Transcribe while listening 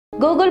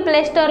Google play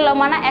స్టోర్లో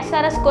మన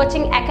SRS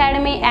coaching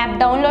academy app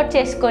download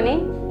చేసుకొని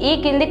ఈ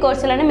కింది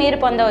కోర్సులను మీరు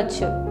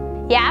పొందవచ్చు.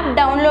 యాప్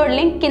డౌన్లోడ్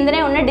లింక్ కిందనే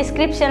ఉన్న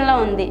డిస్క్రిప్షన్లో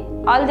ఉంది.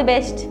 All the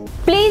best.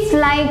 Please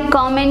like,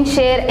 comment,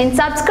 share and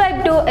subscribe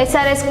to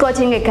SRS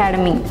Coaching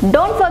Academy.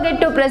 Don't forget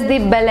to press the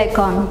bell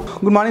icon.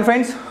 Good morning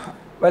friends.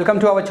 Welcome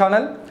to our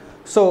channel.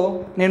 So,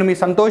 nenu mi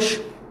Santosh.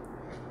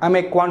 I am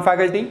a quant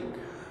faculty.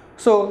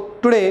 So,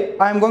 today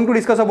I am going to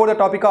discuss about the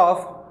topic of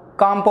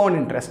compound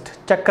interest,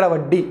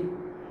 Chakravaddi.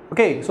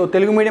 Okay, so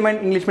Telugu medium and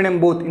English medium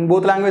both. In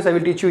both languages I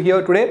will teach you here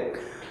today.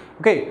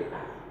 Okay,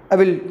 I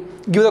will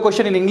give the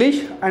question in English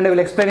and I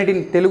will explain it in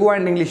Telugu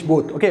and English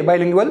both. Okay,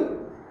 bilingual.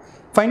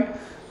 Fine.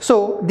 So,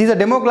 this is a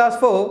demo class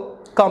for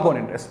compound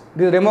interest.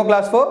 This is a demo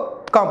class for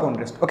compound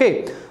interest. Okay,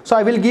 so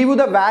I will give you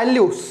the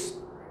values.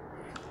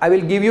 I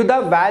will give you the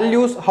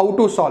values how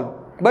to solve.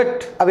 But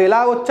అవి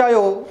ఎలా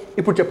వచ్చాయో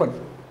ఇప్పుడు చెప్పండి.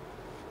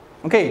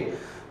 Okay,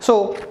 so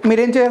మీరు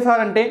ఏం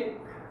చేస్తారంటే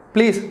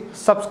please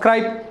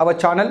subscribe our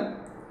channel.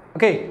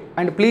 Okay,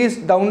 and please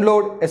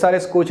download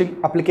SRS coaching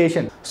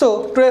application. So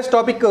today's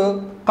topic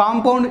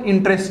compound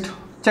interest,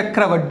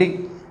 చక్రవడ్డీ.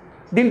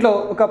 దీంట్లో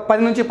ఒక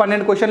 10 నుంచి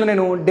 12 క్వశ్చన్లు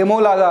నేను డెమో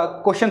లాగా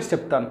క్వశ్చన్స్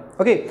చెప్తాను.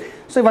 ఓకే,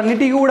 సో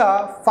ఇవన్నిటి కూడా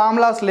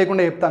ఫార్ములాస్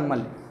లేకుండా చెప్తాను.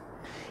 మళ్ళీ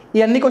ఈ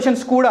అన్ని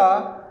క్వశ్చన్స్ కూడా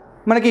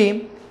మనకి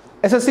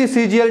SSC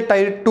CGL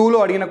టైర్ 2లో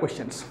అడిగిన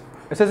క్వశ్చన్స్.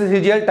 SSC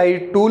CGL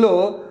టైర్ 2లో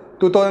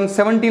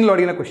 2017లో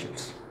అడిగిన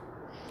క్వశ్చన్స్.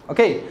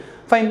 ఓకే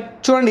ఫైన్,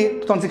 చూడండి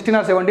 2016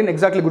 or 17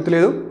 ఎగ్జాక్ట్లీ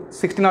గుర్తులేదు,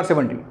 16 or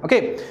 17. Okay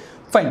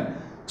fine.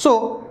 సో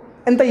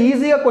ఎంత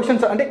ఈజీగా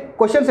క్వశ్చన్స్ అంటే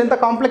క్వశ్చన్స్ ఎంత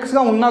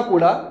కాంప్లెక్స్గా ఉన్నా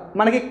కూడా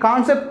మనకి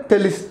కాన్సెప్ట్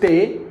తెలిస్తే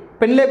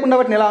పెన్ లేకుండా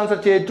వాటిని ఎలా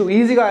ఆన్సర్ చేయొచ్చు,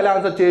 ఈజీగా ఎలా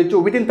ఆన్సర్ చేయొచ్చు,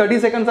 వితిన్ 30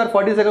 seconds or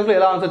 40 secondsలో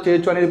ఎలా ఆన్సర్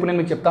చేయొచ్చు అనేది ఇప్పుడు నేను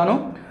మీకు చెప్తాను.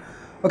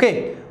 ఓకే,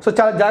 సో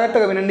చాలా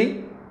జాగ్రత్తగా వినండి.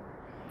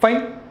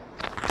 Fine.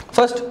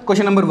 First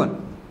question number 1.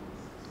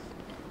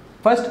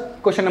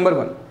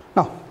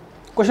 Now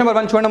question number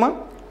 1 చూడమ్మా.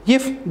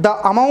 If the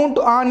amount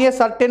on a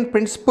certain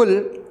principal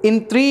in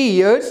 3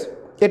 years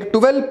at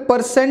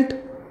 12%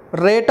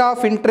 rate of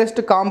interest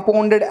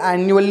compounded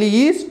annually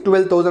is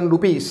 12,000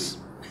 rupees.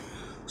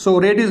 So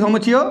rate is how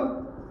much here?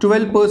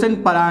 12%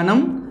 per annum.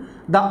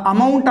 The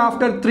amount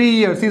after 3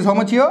 years is how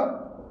much here?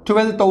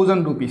 12,000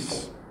 rupees.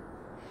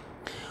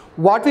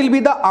 What will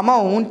be the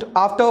amount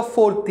after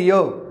 4th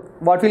year?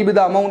 What will be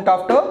the amount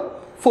after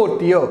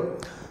 4th year?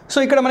 So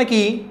ఇక్కడ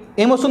మనకి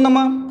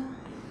ఏమొస్తుందమ్మా?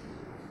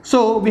 So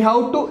we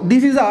have to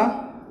this is a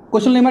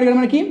question ఏమడిగాడు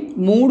మనకి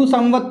 3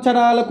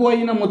 సంవత్సరాలకు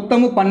అయిన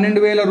మొత్తము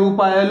 12,000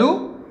 రూపాయలు,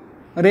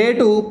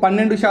 rate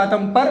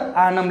 12% per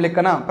annum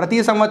లెక్కన. ప్రతి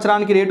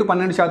సంవత్సరానికి రేటు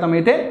 12%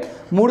 అయితే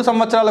 3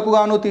 సంవత్సరాలకు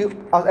గాను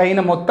అయిన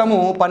మొత్తము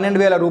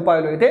 12,000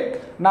 రూపాయలు అయితే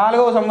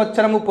 4వ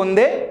సంవత్సరము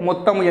పొందే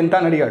మొత్తము ఎంత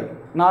అని అడిగాడు.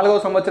 4వ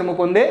సంవత్సరము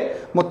పొందే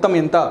మొత్తం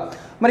ఎంత?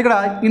 మరి ఇక్కడ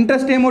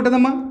ఇంట్రెస్ట్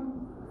ఏమవుతుందమ్మా?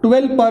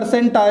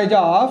 12%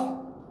 ఆఫ్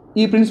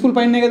ఈ ప్రిన్సిపల్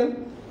పైనే కదా.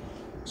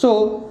 సో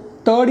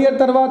 3rd year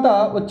తర్వాత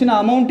వచ్చిన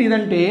అమౌంట్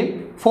ఇదంటే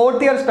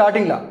 4th year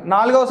స్టార్టింగ్లో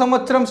 4వ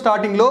సంవత్సరం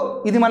స్టార్టింగ్లో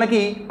ఇది మనకి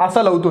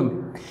అసలు అవుతుంది.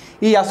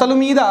 ఈ అసలు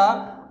మీద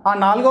ఆ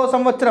 4వ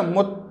సంవత్సరం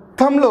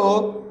మొత్తంలో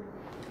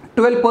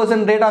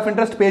 12% రేట్ ఆఫ్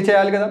ఇంట్రెస్ట్ పే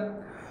చేయాలి కదా.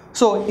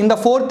 So in the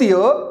 4th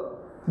year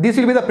this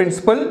will be the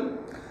principal.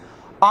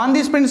 On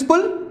this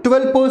principle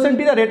 12%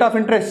 is the rate of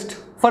interest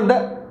for the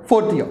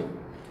 4th year.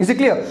 Is it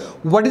clear?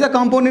 What is the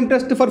compound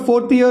interest for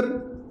 4th year?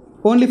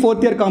 Only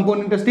 4th year compound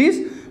interest is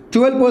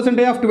 12%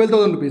 of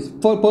 12,000 rupees.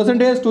 For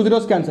percentage 2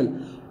 zeros cancel.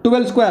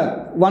 12 square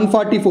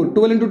 144.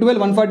 12 into 12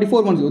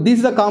 144 10. This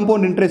is the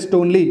compound interest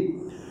only.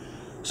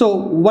 So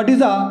what is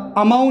the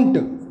amount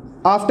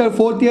after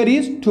 4th year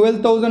is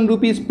 12,000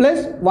 rupees plus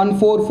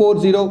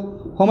 1440.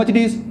 How much it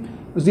is?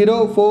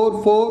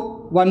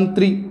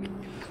 04413.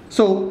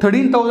 So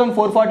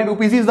 13,440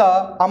 rupees is the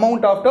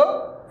amount after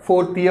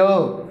 4th year.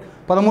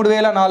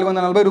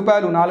 13,440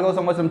 రూపాయలు 4వ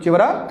సంవత్సరం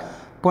చివర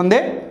పొందే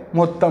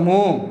మొత్తము.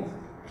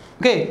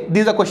 Okay,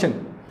 this is the question.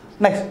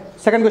 Next,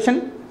 second question.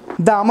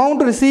 The amount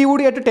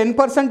received at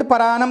 10% per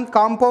annum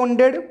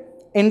compounded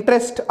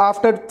interest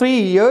after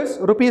 3 years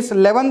rupees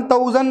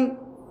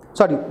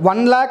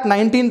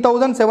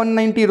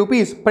 1,19,790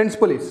 rupees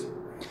principal is.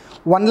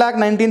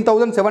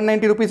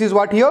 1,19,790 rupees is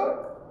what here?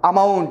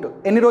 Amount.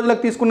 ఎన్ని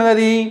రోజులకు తీసుకున్నది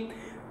అది?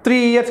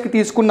 3 yearsకి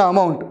తీసుకున్న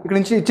అమౌంట్. ఇక్కడ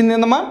నుంచి ఇచ్చింది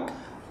ఏందమ్మా?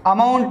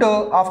 Amount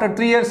after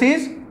 3 years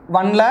is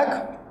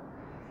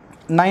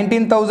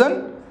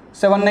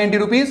 1,19,790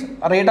 rupees.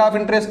 Rate of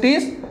interest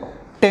is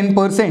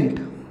 10%.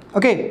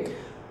 Okay,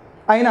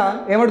 అయినా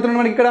ఏమడుతున్నాడు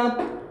మనకి ఇక్కడ?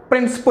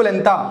 ప్రిన్సిపల్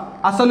ఎంత,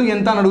 అసలు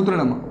ఎంత అని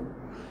అడుగుతున్నాడమ్మా.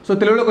 సో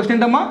తెలుగులో క్వశ్చన్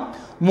ఏంటమ్మా?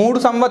 3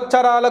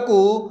 సంవత్సరాలకు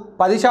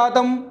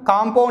 10%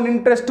 కాంపౌండ్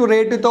ఇంట్రెస్ట్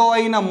రేటుతో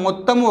అయిన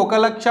మొత్తము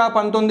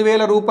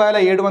 1,19,000 రూపాయల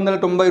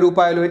 790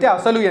 రూపాయలు అయితే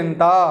అసలు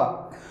ఎంత?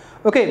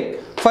 ఓకే,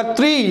 ఫర్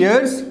 3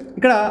 years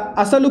ఇక్కడ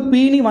అసలు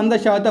పీని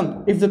 100%.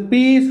 If the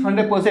P is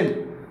 100%,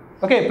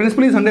 okay,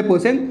 principle is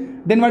 100%,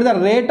 then what is the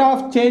rate of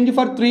change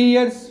for 3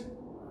 years?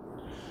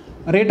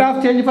 Rate of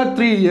change for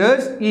 3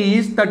 years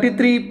is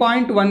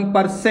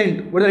 33.1%.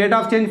 What is the rate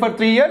of change for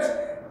 3 years?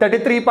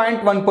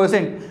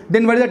 33.1%.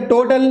 Then what is the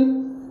total?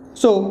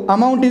 So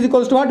amount is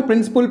equals to what?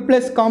 Principal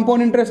plus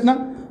compound interest na.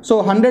 So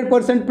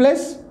 100% plus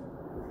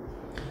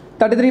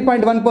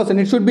 33.1%.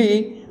 It should be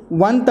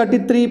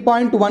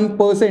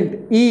 133.1%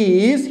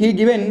 is he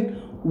given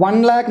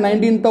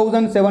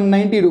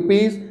 1,19,790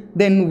 rupees.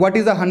 Then what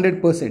is the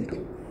 100%?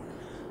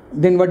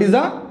 Then what is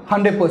the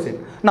 100%?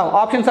 Now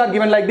options are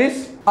given like this.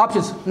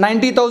 Options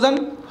 90,000,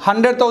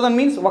 100,000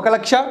 means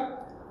 1,00,000,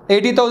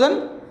 80,000,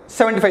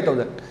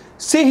 75,000.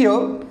 See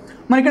here,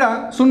 మనకి ఇక్కడ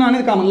 0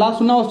 అనేది common, last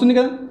 0 వస్తుంది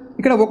కదా.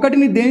 ఇక్కడ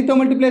 1ని దేనితో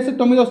multiply చేస్తే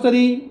 9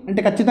 వస్తుంది అంటే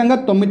ఖచ్చితంగా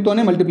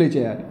 9తోనే మల్టిప్లై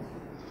చేయాలి.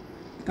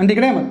 అంటే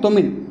ఇక్కడ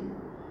 9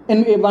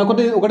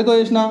 1తో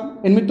చేసిన,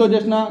 8తో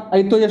చేసిన,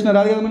 5తో చేసిన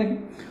రాదు కదా మనకి.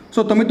 సో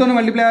 9తోనే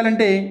మల్టిప్లై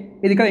చేయాలంటే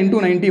ఇది ఇక్కడ ఇంటూ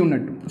 90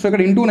 ఉన్నట్టు. సో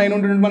ఇక్కడ ఇంటూ 9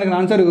 ఉంటుంటే మనకి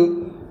ఆన్సర్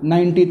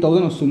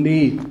 90,000 వస్తుంది.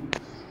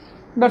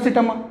 దట్స్ ఇట్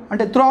అమ్మా.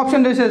 అంటే త్రూ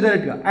ఆప్షన్ చేసేది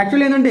డైరెక్ట్గా.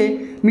 యాక్చువల్లీ ఏంటంటే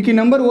మీకు ఈ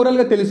నెంబర్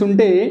ఓవరాల్గా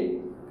తెలుసుంటే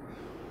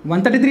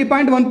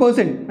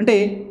 133.1% అంటే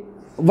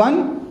 1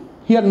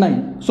 here 9.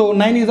 So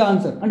 9 is the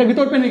answer. అంటే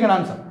without pen we can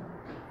answer.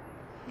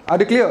 Are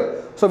you clear?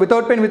 So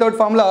without pen, without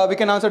formula we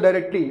can answer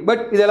directly. But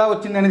ఇది ఎలా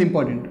వచ్చింది అనేది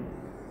ఇంపార్టెంట్.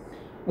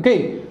 ఓకే,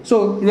 సో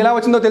ఇది ఎలా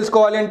వచ్చిందో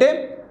తెలుసుకోవాలి అంటే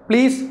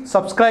please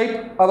subscribe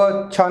our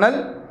channel.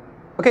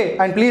 Okay,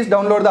 and please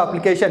download the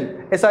application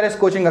SRS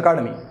coaching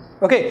academy.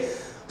 Okay,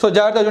 so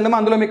జాగ్రత్తగా చూడమా,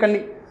 అందులో మీకు అన్ని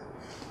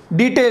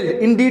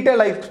in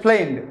detail I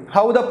explained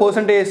how the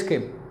percentage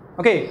came.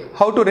 Okay,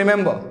 how to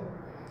remember.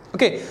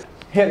 Okay,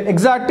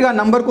 ఎగ్జాక్ట్గా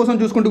నంబర్ కోసం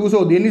చూసుకుంటూ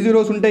కూర్చోవద్దు. ఎన్ని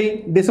జీరోస్ ఉంటాయి,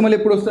 డెసిమల్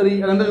ఎప్పుడు వస్తుంది,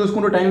 అదంతా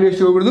చూసుకుంటూ టైం వేస్ట్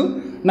చేయకూడదు.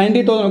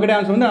 90,000 ఒకటే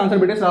ఆన్సర్ ఉంది, ఆన్సర్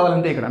పెట్టేసి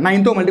రావాలంటే ఇక్కడ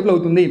 9తో మల్టిపుల్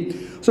అవుతుంది.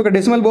 సో ఇక్కడ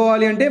డెసిమల్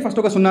పోవాలి అంటే ఫస్ట్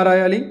ఒక 0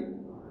 రాయాలి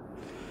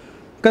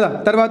కదా,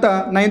 తర్వాత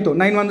 9తో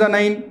 9 1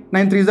 9,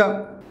 9 3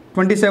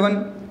 27.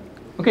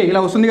 ఓకే, ఇలా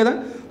వస్తుంది కదా.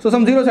 సో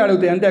సమ్ జీరోస్ యాడ్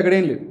అవుతాయి అంతే, అక్కడ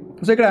ఏం లేదు.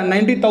 సో ఇక్కడ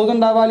 90,000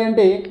 రావాలి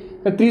అంటే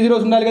ఇక్కడ 3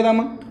 zeros ఉండాలి కదా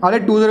అమ్మ.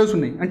 ఆల్రెడీ 2 zeros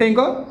ఉన్నాయి అంటే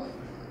ఇంకో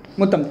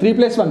మొత్తం 3 +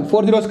 1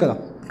 4 zeros కదా.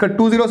 ఇక్కడ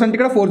 2 zeros అంటే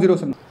ఇక్కడ 4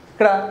 zeros ఉన్నాయి.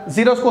 ఇక్కడ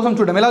జీరోస్ కోసం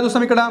చూద్దాం, ఎలా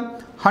చూస్తాం. ఇక్కడ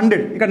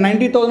 100, ఇక్కడ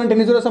 90,000 అంటే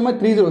ఎన్ని జీరోస్ అమ్మా,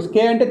 3 zeros. K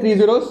అంటే 3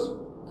 zeros,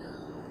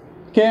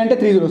 K అంటే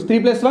 3 zeros. 3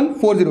 + 1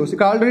 4 zeros.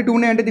 ఇక్కడ ఆల్రెడీ 2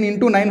 ఉన్నాయి అంటే దీన్ని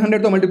ఇంటూ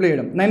 900తో మల్టిప్లై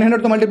చేయడం.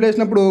 900తో మల్టిప్లై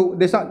చేసినప్పుడు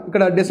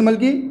ఇక్కడ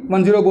డెసిమల్కి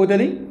 1 0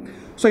 పోతుంది.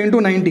 సో ఇంటూ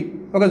 90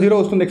 ఒక 0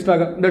 వస్తుంది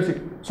ఎక్స్ట్రాగా. That's it.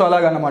 సో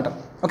అలాగా అన్నమాట.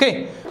 ఓకే,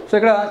 సో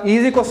ఇక్కడ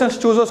ఈజీ క్వశ్చన్స్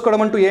చూస్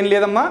చేసుకోవడం అంటూ ఏం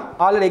లేదమ్మా.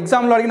 ఆల్రెడీ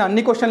ఎగ్జామ్లో అడిగిన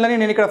అన్ని క్వశ్చన్లని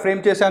నేను ఇక్కడ ఫ్రేమ్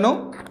చేశాను.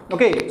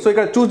 ఓకే, సో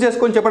ఇక్కడ చూస్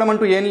చేసుకొని చెప్పడం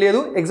అంటూ ఏం లేదు.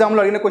 ఎగ్జామ్లో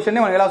అడిగిన క్వశ్చన్ని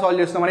మనం ఎలా సాల్వ్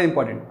చేస్తాం అనేది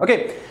important. Okay,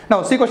 now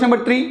see question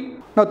number 3.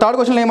 Now third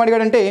క్వశ్చన్లో ఏం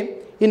అడిగాడంటే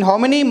in how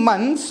many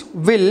months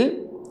will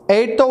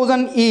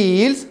 8,000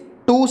 yields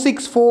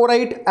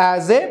 2648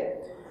 as a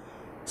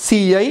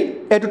CI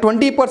at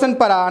 20%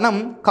 per annum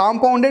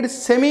compounded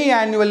semi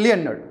annually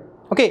అన్నాడు.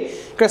 ఓకే,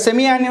 ఇక్కడ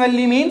semi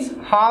annually means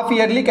half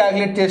yearly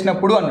calculate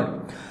చేసినప్పుడు అన్నాడు.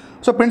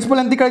 So principal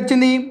ఎంత ఇక్కడ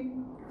ఇచ్చింది,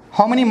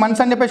 how many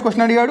months అని చెప్పేసి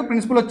క్వశ్చన్ అడిగాడు.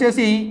 ప్రిన్సిపల్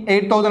వచ్చేసి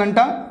 8,000 అంట.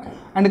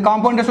 అండ్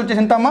కాంపౌండ్ టెస్ట్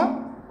వచ్చేసి ఎంత అమ్మా,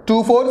 2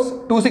 4s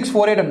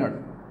 2648 అన్నాడు.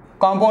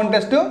 కాంపౌండ్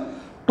టెస్ట్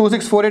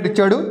 2648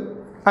 ఇచ్చాడు.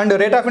 అండ్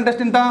రేట్ ఆఫ్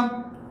ఇంట్రెస్ట్ ఎంత,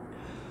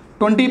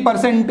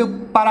 20%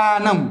 per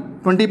annum.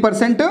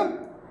 20%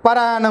 per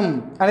annum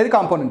అనేది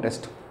కాంపౌండ్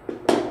ఇంట్రెస్ట్.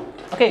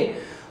 ఓకే,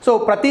 సో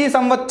ప్రతి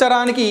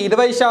సంవత్సరానికి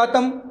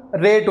 20%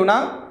 రేటున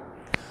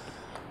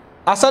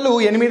అసలు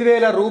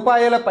 8,000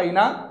 రూపాయల పైన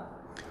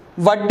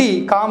వడ్డీ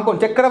కాంపౌండ్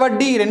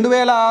చక్రవడ్డీ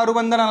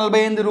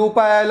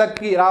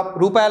 2,648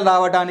 రూపాయలు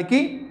రావడానికి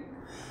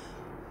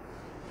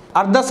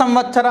అర్ధ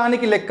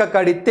సంవత్సరానికి లెక్క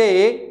కడితే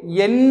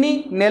ఎన్ని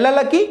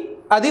నెలలకి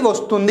అది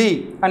వస్తుంది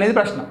అనేది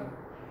ప్రశ్న.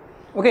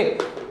 ఓకే,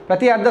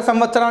 ప్రతి అర్ధ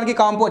సంవత్సరానికి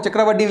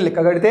చక్రవడ్డీని లెక్క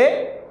కడితే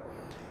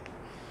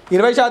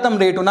 20%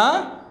 రేటున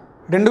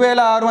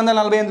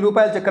 2,648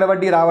 రూపాయల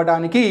చక్రవడ్డీ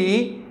రావడానికి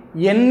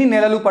ఎన్ని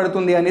నెలలు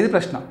పడుతుంది అనేది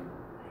ప్రశ్న.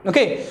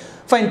 ఓకే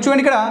ఫైన్,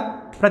 చూడండి ఇక్కడ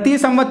ప్రతి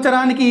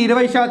సంవత్సరానికి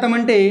 20%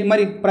 అంటే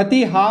మరి ప్రతి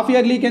హాఫ్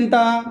ఇయర్లీకి ఎంత,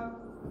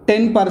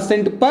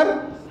 10% పర్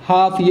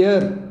హాఫ్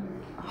ఇయర్.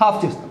 హాఫ్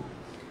చేస్తాం.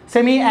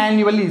 సెమీ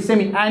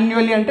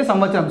యాన్యువల్లీ అంటే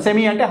సంవత్సరం,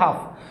 సెమీ అంటే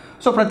హాఫ్.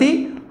 సో ప్రతి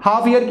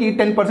హాఫ్ ఇయర్కి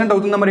 10%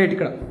 అవుతుందమ్మ రేట్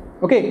ఇక్కడ.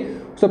 ఓకే,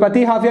 సో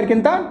ప్రతి హాఫ్ ఇయర్కి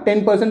ఎంత,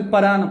 10%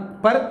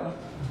 పర్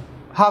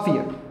హాఫ్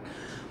ఇయర్.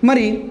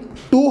 మరి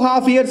 2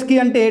 హాఫ్ ఇయర్స్కి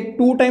అంటే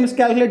 2 times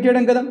క్యాలిక్యులేట్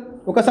చేయడం కదా.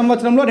 ఒక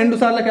సంవత్సరంలో 2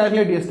 సార్లు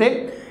క్యాలిక్యులేట్ చేస్తే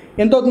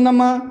ఎంత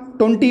అవుతుందమ్మా,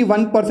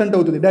 21%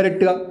 అవుతుంది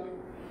డైరెక్ట్గా.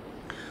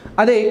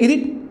 అదే ఇది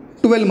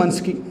 12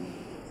 monthsకి.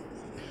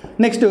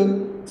 నెక్స్ట్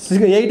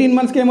 18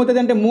 monthsకి ఏమవుతుంది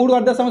అంటే 3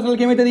 అర్ధ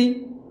సంవత్సరాలకి ఏమవుతుంది,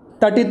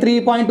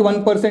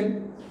 33.1%.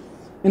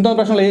 ఎంతో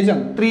ప్రశ్నలో వేసాం.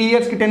 3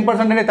 yearsకి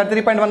 10% అంటే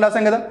 33.1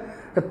 రాసాం కదా.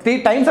 3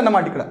 times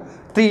అన్నమాట ఇక్కడ.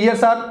 3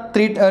 years ఆర్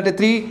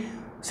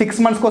 6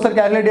 monthsకి ఒకసారి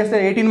క్యాలిక్యులేట్ చేస్తే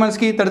 18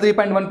 monthsకి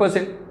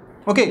 33.1%.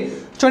 ఓకే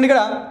చూడండి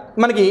ఇక్కడ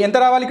మనకి ఎంత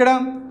రావాలి, ఇక్కడ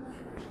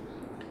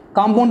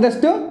కాంపౌండ్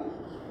టెస్ట్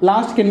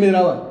లాస్ట్కి 8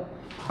 రావాలి.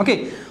 ఓకే,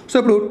 సో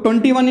ఇప్పుడు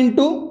 21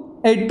 into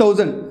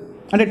 8,000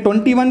 అంటే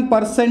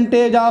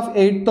 21% ఆఫ్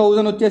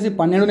 8,000 వచ్చేసి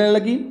 12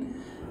 నెలలకి,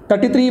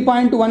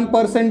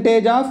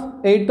 33.1% ఆఫ్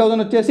 8,000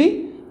 వచ్చేసి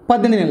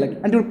 18 నెలలకి.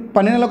 అంటే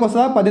 12 నెలలకు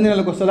వస్తుందా 18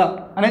 నెలలకు వస్తుందా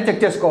అనేది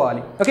చెక్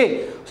చేసుకోవాలి. ఓకే,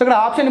 సో ఇక్కడ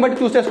ఆప్షన్ బట్టి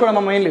చూస్ చేసుకోవడం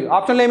అమ్మ ఏం లేదు.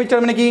 ఆప్షన్లో ఏమి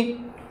ఇచ్చారు మనకి,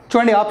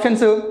 చూడండి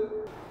ఆప్షన్స్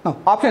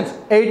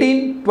 18,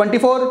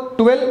 24,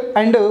 12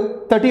 అండ్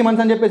 30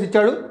 months అని చెప్పేసి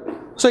ఇచ్చాడు.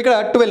 సో ఇక్కడ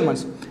 12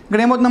 months. ఇక్కడ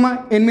ఏమవుతుందమ్మా,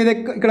 8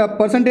 ఇక్కడ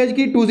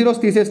పర్సంటేజ్కి 2 zeros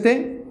తీసేస్తే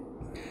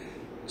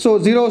సో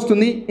 0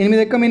 వస్తుంది.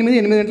 8 ఎక్కం 8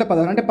 8 గంటల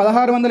 16 అంటే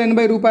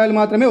 1680 రూపాయలు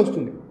మాత్రమే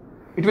వస్తుంది.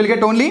 It will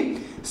get only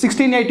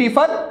 1680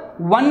 for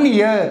 1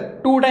 year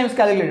 2 times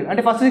calculated.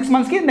 అంటే ఫస్ట్ 6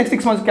 మంత్స్కి నెక్స్ట్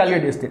 6 మంత్స్కి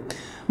క్యాలిక్యులేట్ చేస్తే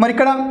మరి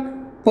ఇక్కడ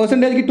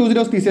పర్సంటేజ్కి 2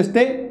 zeros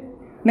తీసేస్తే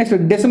నెక్స్ట్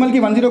డెసిమల్కి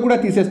 1 0 కూడా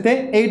తీసేస్తే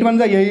 8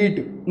 1 8.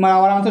 మన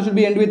our answer should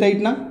be end with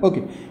 8 నా. ఓకే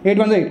 8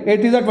 1 8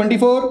 8 3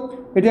 24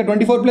 8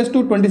 24 +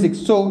 2 26.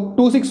 సో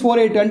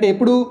 2648 అంటే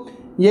ఎప్పుడు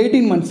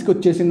 18 monthsకి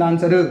వచ్చేసింది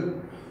ఆన్సర్.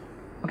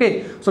 ఓకే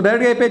సో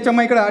డైరెక్ట్గా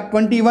అయిపోయచ్చమ్మా. ఇక్కడ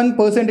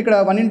 21% ఇక్కడ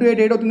 1 ×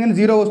 8 8 అవుతుంది కానీ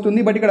 0 వస్తుంది.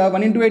 బట్ ఇక్కడ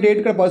 1 × 8 8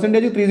 ఇక్కడ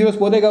పర్సంటేజ్ 3 zeros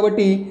పోతాయి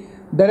కాబట్టి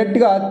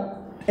డైరెక్ట్గా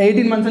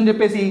 18 months అని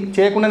చెప్పేసి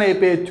చేయకుండానే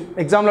చెప్పేయచ్చు.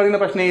 ఎగ్జామ్లో అడిగిన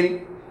ప్రశ్న ఇది.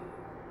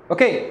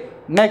 Okay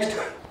next,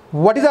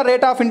 what is the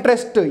rate of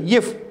interest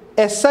if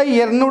SI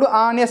earned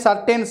on a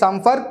certain sum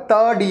for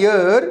 3rd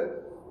year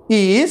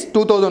is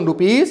 2000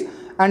 rupees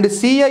and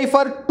CI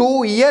for 2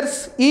 years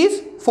is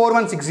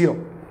 4160.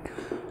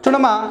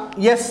 చూడమ్మా,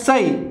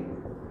 SI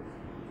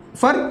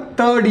ఫర్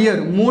 3rd year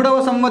 3వ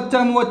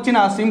సంవత్సరం వచ్చిన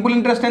సింపుల్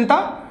ఇంట్రెస్ట్ ఎంత?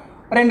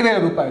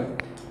 2000 రూపాయలు.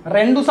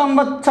 2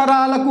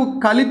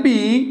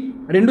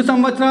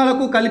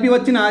 సంవత్సరాలకు కలిపి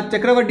వచ్చిన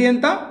చక్రవడ్డీ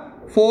ఎంత?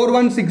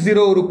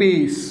 4160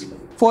 రూపీస్.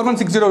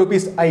 4160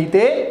 రూపీస్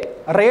అయితే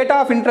రేట్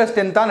ఆఫ్ ఇంట్రెస్ట్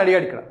ఎంత అని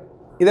అడిగాడు ఇక్కడ.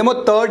 ఇదేమో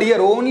 3rd year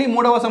ఓన్లీ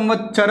 3వ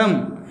సంవత్సరం.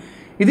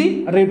 ఇది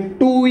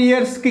 2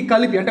 yearsకి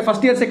కలిపి అంటే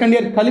ఫస్ట్ ఇయర్ సెకండ్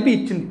ఇయర్ కలిపి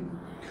ఇచ్చింది.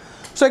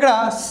 సో ఇక్కడ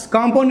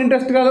కాంపౌండ్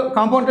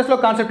ఇంట్రెస్ట్లో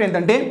కాన్సెప్ట్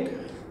ఏంటంటే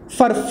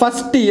for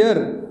first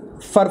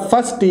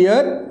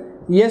year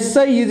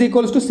SI is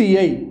equals to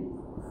CI.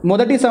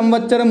 మొదటి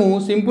సంవత్సరము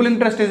simple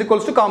interest is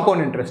equals to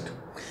compound interest.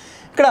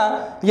 ఇక్కడ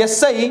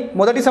SI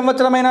మొదటి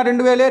సంవత్సరమైన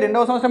 2000,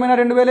 రెండవ సంవత్సరమైన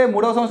 2000,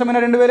 మూడవ సంవత్సరమైన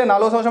 2000,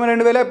 నాలుగవ సంవత్సరమైన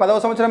 2000, 10వ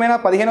సంవత్సరమైన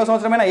 15వ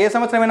సంవత్సరమైన ఏ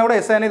సంవత్సరమైనా కూడా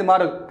SI అనేది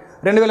మారదు.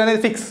 2000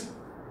 అనేది ఫిక్స్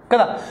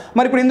కదా.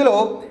 మరి ఇప్పుడు ఇందులో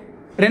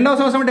రెండవ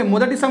సంవత్సరం అంటే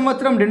మొదటి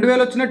సంవత్సరం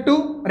 2000 వచ్చినట్టు,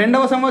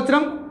 రెండవ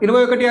సంవత్సరం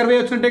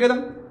 2160 వచ్చినట్టే కదా.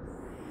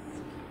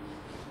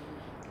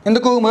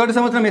 ఎందుకు? మొదటి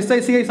సంవత్సరం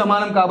SICI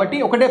సమానం కాబట్టి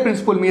ఒకటే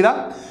ప్రిన్సిపల్ మీద.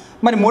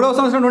 మరి మూడవ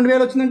సంవత్సరం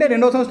 2000 వచ్చిందంటే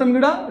రెండవ సంవత్సరం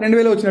కూడా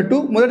 2000 వచ్చినట్టు,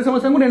 మొదటి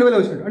సంవత్సరం కూడా 2000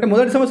 వచ్చినట్టు. అంటే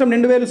మొదటి సంవత్సరం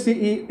 2000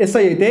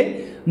 SI అయితే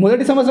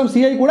మొదటి సంవత్సరం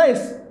CI కూడా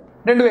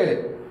 2000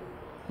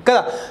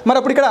 కదా. మరి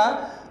అప్పుడు ఇక్కడ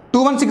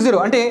 2160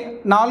 అంటే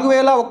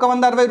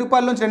 4160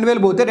 రూపాయల నుంచి 2000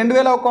 పోతే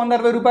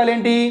 2160 రూపాయలు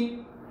ఏంటి?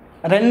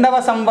 రెండవ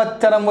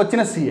సంవత్సరం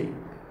వచ్చిన CI.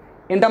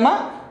 ఏంటమ్మా?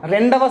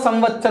 రెండవ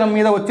సంవత్సరం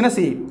మీద వచ్చిన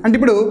CI. అంటే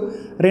ఇప్పుడు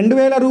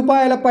 2000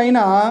 రూపాయల పైన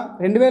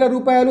 2000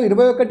 రూపాయలు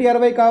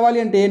 2160 కావాలి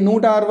అంటే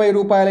 160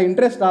 రూపాయల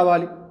ఇంట్రెస్ట్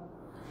రావాలి.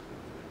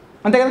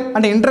 అంతే కదా.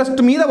 అంటే ఇంట్రెస్ట్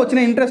మీద వచ్చిన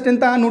ఇంట్రెస్ట్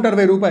ఎంత?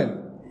 160 రూపాయలు.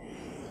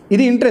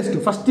 ఇది ఇంట్రెస్ట్,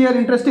 ఫస్ట్ ఇయర్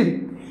ఇంట్రెస్ట్ ఇది.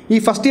 ఈ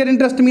ఫస్ట్ ఇయర్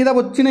ఇంట్రెస్ట్ మీద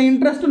వచ్చిన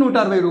ఇంట్రెస్ట్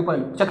 160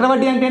 రూపాయలు.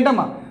 చక్రవడ్డీ అంటే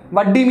ఏంటమ్మా?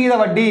 వడ్డీ మీద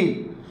వడ్డీ.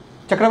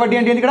 చక్రవడ్డీ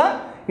అంటే ఏంటి ఇక్కడ?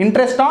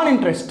 Interest on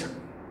interest.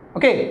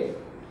 Okay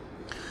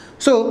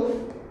so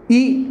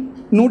ఈ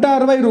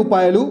 160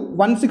 రూపాయలు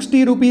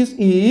 160 rupees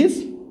is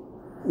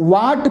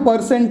what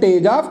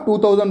percentage of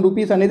 2000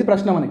 rupees అనేది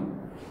ప్రశ్న మనకి.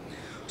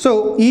 So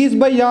is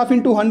by half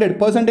into 100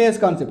 percentage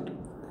concept.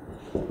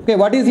 Okay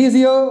what is is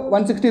here?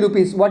 160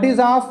 rupees. What is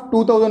of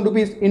 2000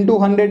 rupees into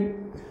 100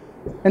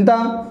 ఎంత?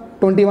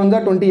 21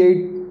 28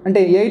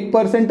 అంటే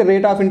 8%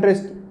 రేట్ ఆఫ్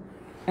ఇంట్రెస్ట్.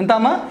 ఎంత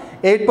అమ్మా?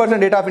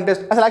 8% rate of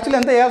interest. అసలు యాక్చువల్లీ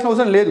ఎంత వేయాల్సిన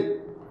అవసరం లేదు.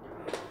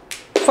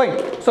 ఫైన్.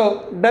 సో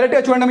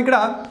డైరెక్ట్గా చూడండి ఇక్కడ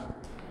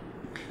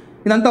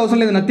ఇదంతా అవసరం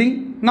లేదు, nothing.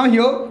 Now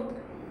here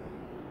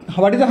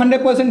what is the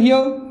 100%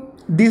 here?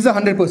 This is the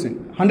 100%.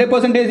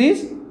 100%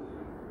 is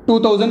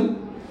 2000.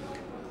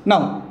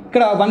 Now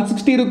ఇక్కడ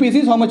 160 rupees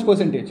is how much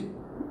percentage?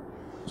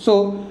 So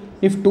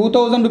if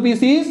 2000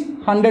 rupees is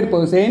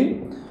 100%,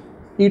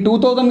 ఈ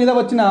 2000 మీద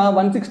వచ్చిన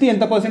 160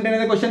 ఎంత పర్సెంట్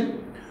అనేది క్వశ్చన్.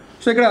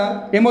 సో ఇక్కడ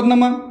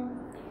ఏమవుతుందమ్మా?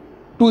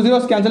 2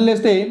 zeros క్యాన్సిల్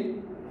చేస్తే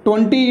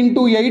 20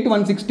 × 8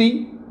 160,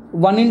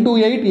 1 ×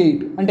 8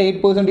 8 అంటే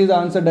 8% ఈజ్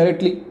ఆన్సర్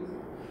డైరెక్ట్లీ.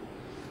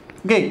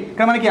 ఓకే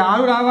ఇక్కడ మనకి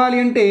 6 రావాలి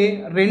అంటే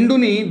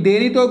 2ని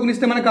దేనితో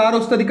గుణిస్తే మనకు 6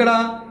 వస్తుంది ఇక్కడ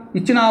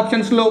ఇచ్చిన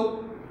ఆప్షన్స్లో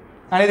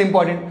అనేది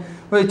ఇంపార్టెంట్.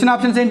 ఇచ్చిన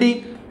ఆప్షన్స్ ఏంటి?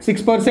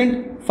 6%,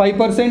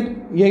 5%,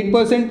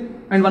 8%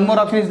 and one more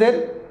option is there.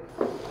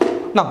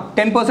 నా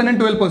 10% అండ్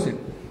 12%.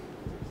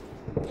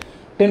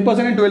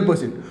 10% అండ్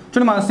 12%.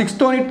 చూడండి మన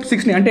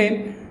 6ని అంటే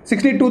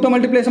 6ని 2తో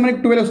మల్టిప్లై చేస్తే మనకి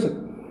 12 వస్తుంది.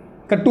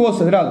 ఇక్కడ 2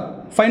 వస్తుంది రాదు.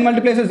 5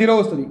 మల్టిప్లై చేస్తే 0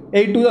 వస్తుంది.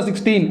 8 2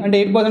 16 అంటే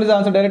 8% ఇస్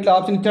ఆన్సర్ డైరెక్ట్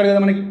ఆప్షన్ ఇచ్చాడు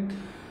కదా మనకి.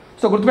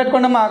 సో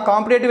గుర్తుపెట్టుకోండి మా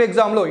కాంపిటేటివ్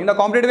ఎగ్జామ్లో, in the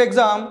competitive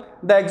exam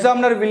the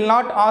examiner will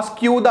not ask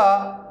you the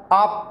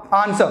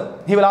answer,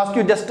 he will ask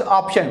you just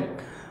option.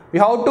 You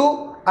have to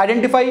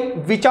identify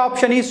which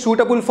option is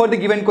suitable for the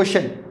given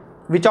question.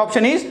 Which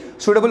option is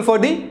suitable for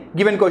the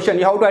given question?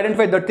 You have to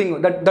identify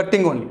that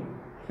thing only.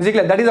 Is it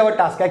clear? That is our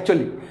task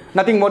actually.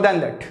 Nothing more than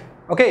that.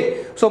 Okay.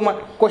 So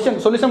question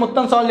solution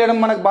మొత్తం solve చేయడం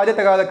మనకు బాధ్యత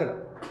కాదు అక్కడ.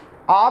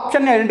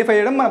 ఆప్షన్ని identify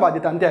చేయడం మన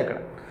బాధ్యత అంతే అక్కడ.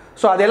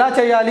 సో అది ఎలా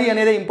చేయాలి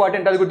అనేది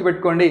ఇంపార్టెంట్, అది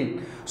గుర్తుపెట్టుకోండి.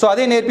 సో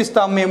అదే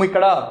నేర్పిస్తాం మేము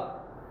ఇక్కడ.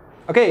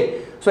 ఓకే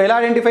సో ఎలా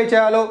ఐడెంటిఫై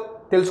చేయాలో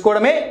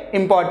తెలుసుకోవడమే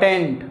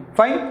ఇంపార్టెంట్.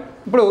 ఫైన్.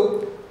 ఇప్పుడు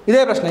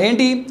ఇదే ప్రశ్న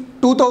ఏంటి?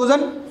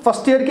 2000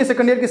 ఫస్ట్ ఇయర్కి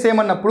సెకండ్ ఇయర్కి సేమ్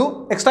అన్నప్పుడు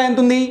ఎక్స్ట్రా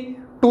ఎంత ఉంది?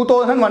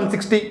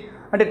 2160.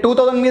 అంటే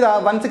 2000 మీద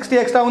 160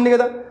 ఎక్స్ట్రా ఉంది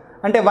కదా.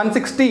 అంటే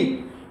 160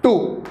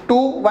 2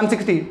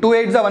 160, 2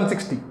 8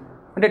 160,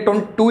 అంటే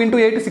 2 into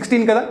 8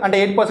 16 కదా, అంటే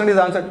 8%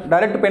 ఇస్ ఆన్సర్.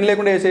 డైరెక్ట్ పెన్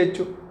లేకుండా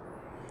వేసేయచ్చు,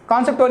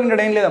 కాన్సెప్ట్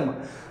ఓరియంటెడ్ ఏం లేదమ్మా.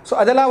 సో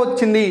అది ఎలా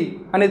వచ్చింది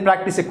అనేది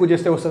ప్రాక్టీస్ ఎక్కువ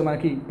చేస్తే వస్తుంది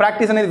మనకి.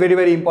 ప్రాక్టీస్ అనేది very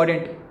very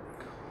important.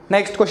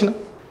 Next question,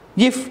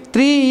 if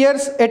 3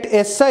 years at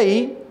SI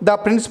the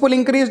principal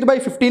increased by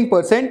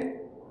 15%,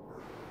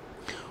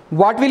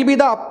 what will be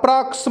the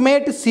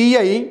approximate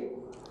CI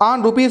on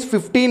rupees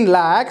 15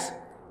 lakhs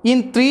in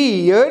 3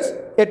 years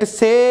at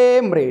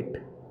same rate?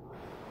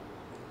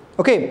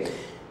 Okay,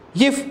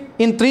 if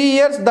in 3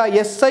 years the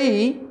SI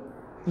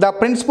the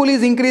principal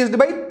is increased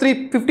by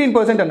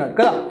 15% అన్నాడు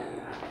కదా.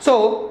 So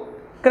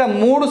ఇక్కడ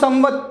 3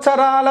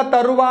 సంవత్సరాల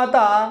తరువాత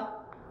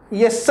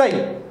SI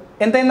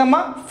ఎంత అయిందమ్మా,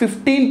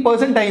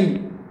 15% అయింది.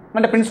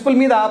 అంటే principal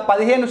మీద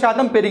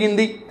 15%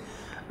 పెరిగింది.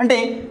 అంటే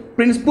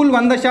ప్రిన్సిపల్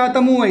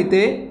 100%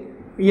 అయితే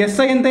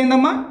SI ఎంత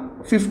అయిందమ్మా,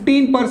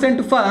 15%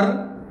 ఫర్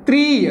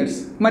 3 years.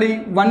 మరి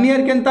 1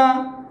 yearకి ఎంత,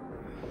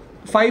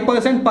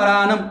 5% పర్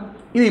యానం.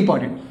 ఇది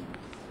ఇంపార్టెంట్,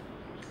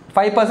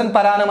 5%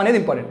 పర్ యానం అనేది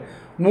ఇంపార్టెంట్.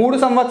 3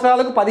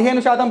 సంవత్సరాలకు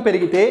 15%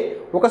 పెరిగితే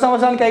 1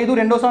 సంవత్సరానికి 5,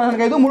 2వ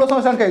సంవత్సరానికి 5, 3వ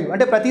సంవత్సరానికి 5,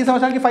 అంటే ప్రతి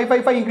సంవత్సరానికి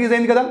 5 ఇంక్రీజ్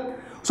అయింది కదా.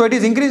 So it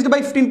is increased by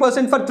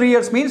 15% for 3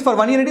 years, means for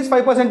 1 year it is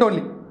 5%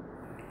 only.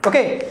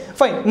 Okay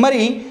fine.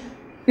 మరి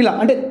ఇలా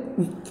అంటే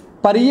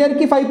పర్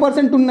ఇయర్కి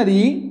 5% ఉన్నది,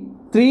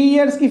 3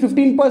 yearsకి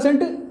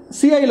 15%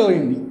 సిఐలో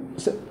అయింది,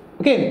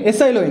 ఓకే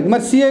ఎస్ఐలో అయింది.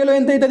 మరి సిఐలో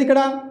ఎంత అవుతుంది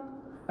ఇక్కడ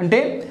అంటే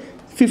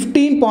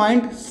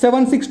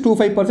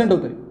 15.7625%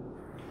 అవుతుంది.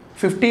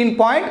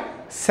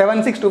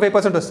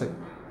 15.7625% వస్తుంది.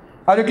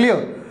 Are you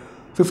clear?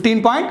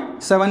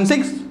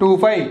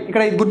 15.7625.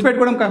 ఇక్కడ ఇది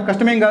గుర్తుపెట్టుకోవడం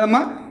కష్టమేం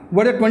కాదమ్మా.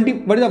 what is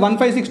the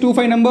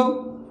 15625 number?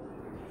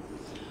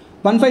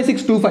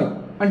 15625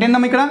 అంటే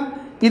ఏందమ్మా ఇక్కడ,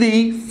 ఇది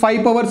 5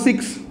 power 6,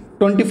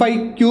 25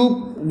 cube,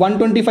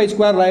 125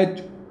 స్క్వేర్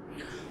రాయొచ్చు.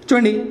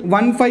 చూడండి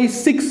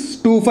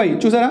 15625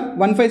 చూసారా,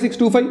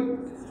 15625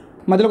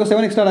 మధ్యలో ఒక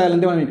 7 ఎక్స్ట్రా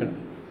రాయాలంటే మనం ఇక్కడ.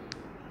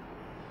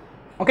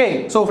 ఓకే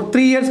సో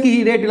 3 yearsకి ఈ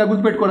రేట్ ఇలా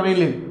గుర్తుపెట్టుకోవడం ఏం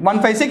లేదు.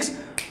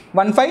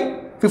 15615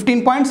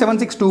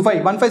 15.7625,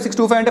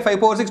 15625 అంటే 5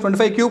 power 6,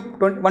 25 cube,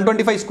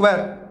 125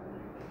 square.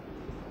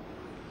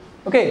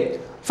 Okay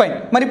fine.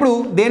 మరి ఇప్పుడు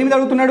దేని మీద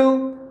అడుగుతున్నాడు,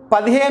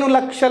 15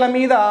 లక్షల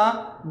మీద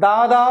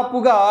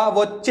దాదాపుగా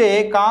వచ్చే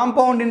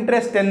కాంపౌండ్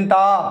ఇంట్రెస్ట్ ఎంత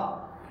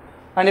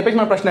అని చెప్పేసి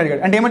మన ప్రశ్న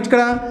అడిగాడు. అంటే ఏమొచ్చు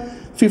ఇక్కడ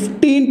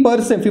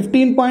 15%,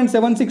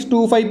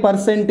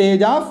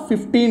 15.7625% ఆఫ్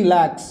 15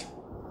 lakhs.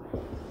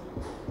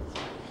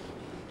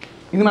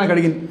 ఇది మనకు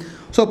అడిగింది.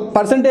 సో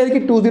పర్సంటేజ్కి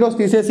 2 zeros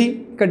తీసేసి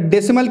ఇక్కడ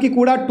డెసిమల్కి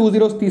కూడా 2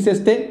 zeros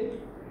తీసేస్తే,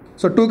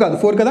 సో 2 కాదు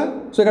 4 కదా,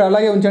 సో ఇక్కడ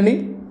అలాగే ఉంచండి.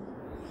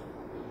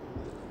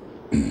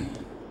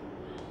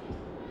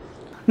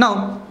 నౌ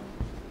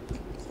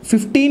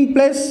 15 +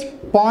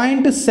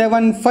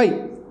 0.75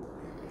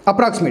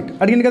 అప్రాక్సిమేట్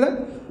అడిగింది కదా.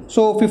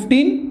 సో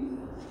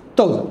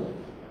 15,000,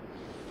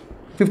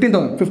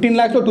 15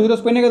 lakhs 2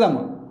 zeros పోయినాయి కదా అమ్మ.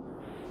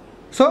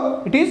 So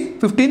it is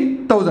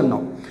 15,000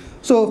 now.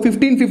 So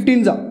 15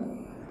 15s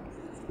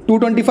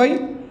 225,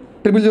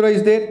 000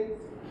 is there.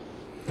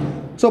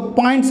 So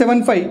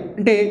 0.75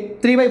 అంటే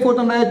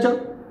 3/4 రాయొచ్చా,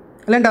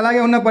 లేదంటే అలాగే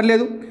ఉన్నా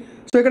పర్లేదు.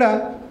 సో ఇక్కడ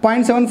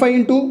 0.75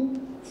 into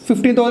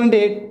 15,000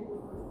 అంటే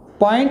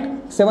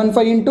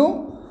 0.75 into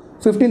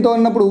 15,000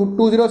 అన్నప్పుడు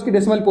 2 zeroస్కి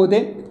డెసిమల్ పోతే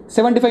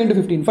 75 into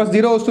 15, ఫస్ట్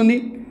 0 వస్తుంది.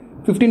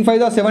 15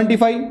 5s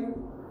 75,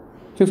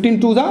 15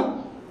 2s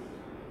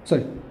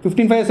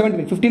 15 5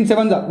 75, 15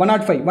 7s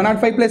 105,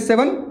 105 +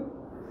 7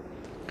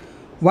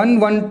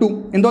 112.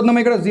 ఎంత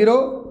అవుతుందమ్మా ఇక్కడ, 0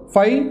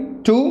 5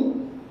 2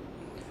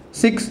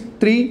 6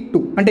 3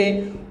 2 అంటే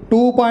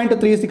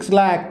 2.36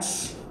 lakhs,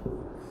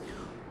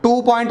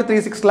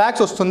 2.36 lakhs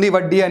వస్తుంది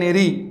వడ్డీ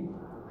అనేది.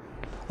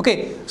 ఓకే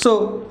సో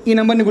ఈ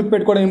నెంబర్ని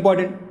గుర్తుపెట్టుకోవడం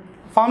ఇంపార్టెంట్.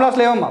 ఫార్ములాస్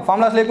లేవమ్మా,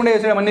 ఫార్ములాస్ లేకుండా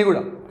వేసేయడం అన్నీ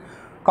కూడా.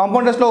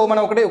 కాంపౌండర్స్లో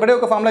మనం ఒకటే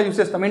ఒక ఫార్ములా యూస్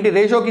చేస్తాం, ఏంటి,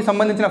 రేషియోకి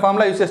సంబంధించిన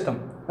ఫార్ములా యూస్ చేస్తాం.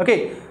 ఓకే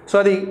సో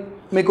అది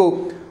మీకు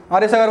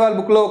ఆర్ఎస్ అగర్వాల్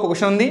బుక్లో ఒక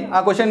క్వశ్చన్ ఉంది. ఆ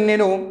క్వశ్చన్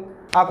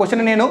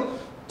నేను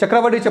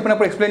చక్రవర్తి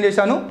చెప్పినప్పుడు ఎక్స్ప్లెయిన్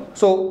చేశాను.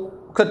 సో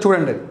ఒకసారి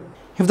చూడండి.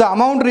 If the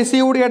amount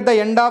received at the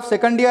end of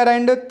second year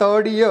and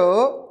third year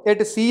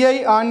at CI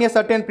on a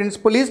certain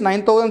principle is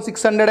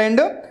 9,600 and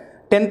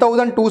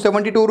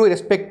 10,272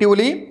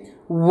 respectively,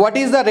 what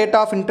is the rate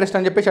of interest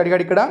అని చెప్పేసి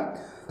అడిగాడు ఇక్కడ.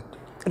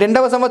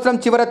 2వ సంవత్సరం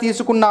చివర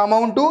తీసుకున్న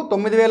అమౌంట్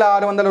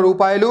 9,600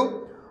 రూపాయలు,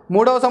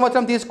 3వ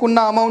సంవత్సరం తీసుకున్న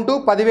అమౌంట్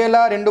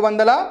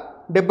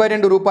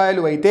 10,272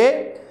 రూపాయలు అయితే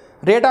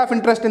రేట్ ఆఫ్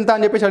ఇంట్రెస్ట్ ఎంత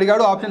అని చెప్పేసి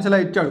అడిగాడు. ఆప్షన్స్ ఇలా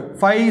ఇచ్చాడు,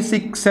 5,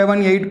 6, 7,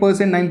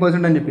 8%,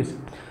 9% అని చెప్పేసి.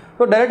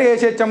 సో డైరెక్ట్గా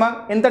వేసేయచ్చమ్మా.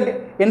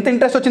 ఎంత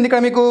ఇంట్రెస్ట్ వచ్చింది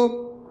ఇక్కడ మీకు,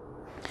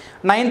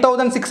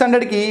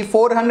 9,600కి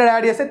 400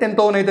 యాడ్ చేస్తే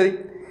 10,000 అవుతుంది.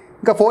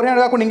 ఇంకా 400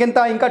 కాకుండా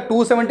ఇంకా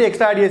 270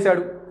 ఎక్స్ట్రా యాడ్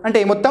చేశాడు, అంటే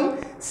మొత్తం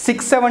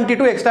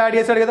 672 ఎక్స్ట్రా యాడ్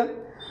చేశాడు కదా.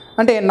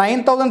 అంటే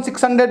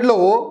 9,600లో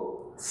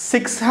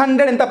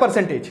 600 ఎంత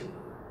పర్సెంటేజ్,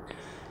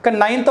 కానీ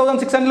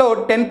 9,600లో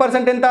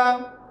 10% ఎంత,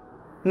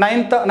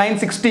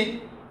 960,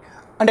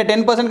 అంటే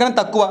 10% కన్నా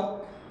తక్కువ.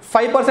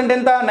 5%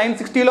 ఎంత,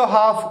 960లో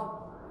హాఫ్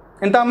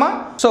ఎంత అమ్మా.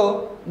 So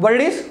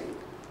what is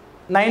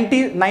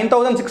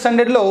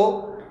 9,600లో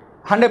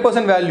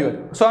 100% value.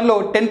 So అందులో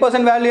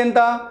 10% వాల్యూ ఎంత,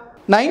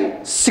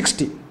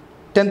 960.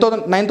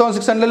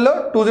 9,600లో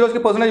 2 zeros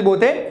పర్సెంటేజ్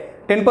పోతే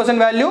 10%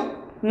 వాల్యూ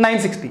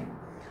 960.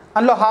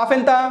 అందులో హాఫ్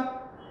ఎంత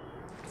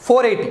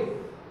 480.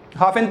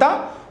 హాఫ్ ఎంత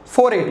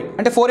 480.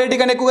 అంటే 480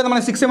 కన్నా ఎక్కువ కదా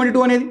మనకి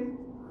 672 అనేది,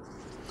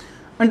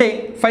 అంటే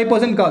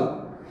 5% కాదు.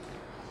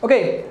 ఓకే,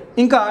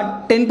 ఇంకా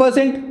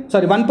 1%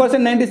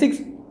 96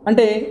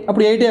 అంటే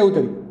అప్పుడు 80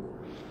 అవుతుంది.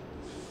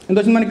 ఎంత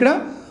వచ్చింది మనకి ఇక్కడ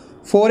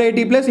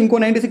 480 ప్లస్ ఇంకో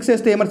 96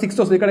 వేస్తే మరి 6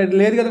 వస్తుంది. ఇక్కడ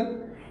లేదు కదా,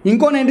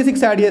 ఇంకో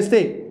 96 యాడ్ చేస్తే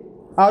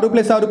 6 +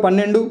 6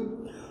 12.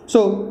 సో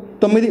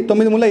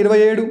 9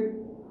 27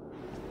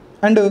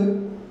 అండ్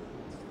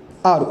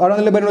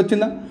 672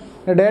 వచ్చిందా?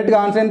 డైరెక్ట్గా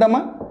ఆన్సర్ ఎంతమ్మా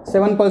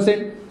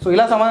 7%. సో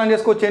ఇలా సమాధానం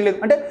చేసుకోవచ్చు, ఏం లేదు.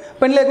 అంటే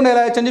పెన్ లేకుండా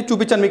ఎలా వచ్చని చెప్పి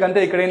చూపించాను మీకు, అంతే,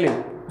 ఇక్కడ ఏం లేదు.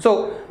 సో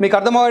మీకు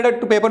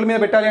అర్థమయ్యేటట్టు పేపర్ల మీద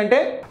పెట్టాలి అంటే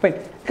ఫైన్.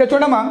 ఇక్కడ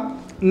చూడమ్మా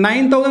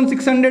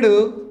 9,600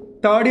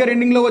 థర్డ్ ఇయర్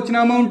ఎండింగ్లో వచ్చిన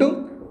అమౌంట్,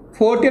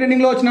 ఫోర్త్ ఇయర్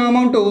ఎండింగ్లో వచ్చిన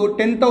అమౌంట్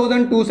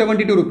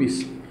 10,272 రూపీస్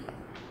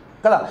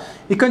కదా.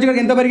 ఇక్కడ నుంచి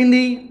ఇక్కడికి ఎంత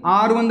పెరిగింది?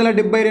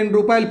 672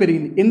 రూపాయలు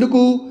పెరిగింది.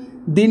 ఎందుకు?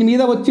 దీని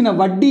మీద వచ్చిన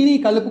వడ్డీని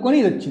కలుపుకొని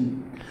ఇది వచ్చింది.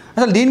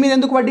 అసలు దీని మీద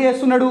ఎందుకు వడ్డీ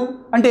వేస్తున్నాడు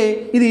అంటే,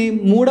 ఇది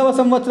 3వ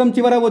సంవత్సరం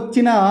చివర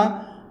వచ్చిన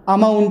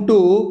అమౌంట్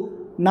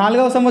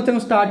 4వ సంవత్సరం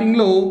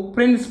స్టార్టింగ్లో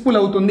ప్రిన్సిపల్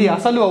అవుతుంది,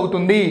 అసలు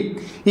అవుతుంది.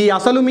 ఈ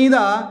అసలు మీద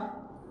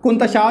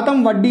కొంత శాతం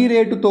వడ్డీ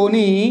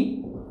రేటుతోని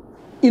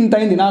ఇంత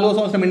అయింది 4వ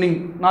సంవత్సరం ఎండింగ్,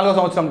 4వ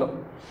సంవత్సరంలో.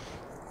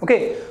 ఓకే,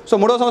 సో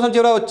 3వ సంవత్సరం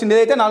చివర వచ్చింది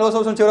అయితే 4వ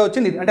సంవత్సరం చివర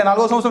వచ్చింది, అంటే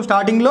 4వ సంవత్సరం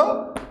స్టార్టింగ్లో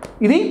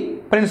ఇది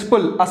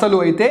ప్రిన్సిపల్ అసలు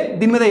అయితే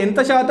దీని మీద ఎంత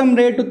శాతం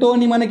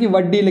రేటుతోని మనకి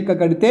వడ్డీ లెక్క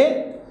కడితే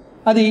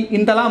అది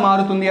ఇంతలా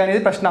మారుతుంది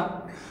అనేది ప్రశ్న.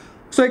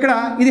 సో ఇక్కడ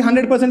ఇది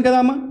 100% కదా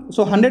అమ్మ.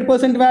 సో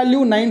 100% వాల్యూ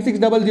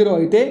 9600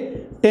 అయితే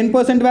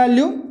 10%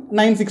 వాల్యూ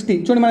 960.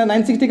 చూడండి, మన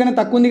 960 కన్నా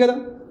తక్కువ ఉంది కదా,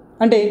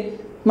 అంటే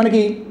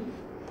మనకి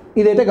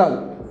ఇదైతే కాదు,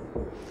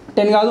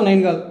 10 కాదు,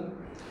 9 కాదు.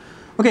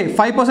 ఓకే,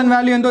 5%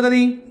 వాల్యూ ఎంత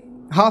అవుతుంది?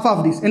 హాఫ్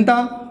ఆఫ్ దిస్ ఎంత?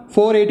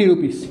 480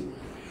 రూపీస్.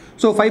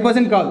 సో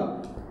 5% కాదు.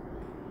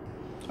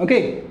 ఓకే,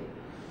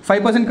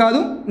 5% కాదు,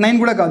 9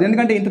 కూడా కాదు,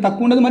 ఎందుకంటే ఇంత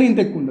తక్కువ ఉండదు, మరి ఇంత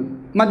ఎక్కువ ఉండదు,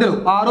 మధ్యలో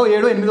 6,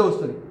 7, 8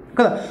 వస్తుంది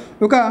కదా.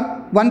 ఒక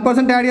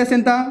 1% యాడ్ చేస్తే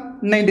ఎంత?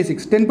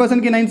 96.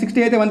 10%కి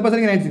 960 అయితే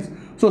 1%కి 96.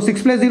 సో 6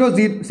 + 0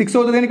 6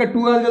 అవుతుంది, కానీ ఇక్కడ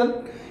 2 కాదు కదా.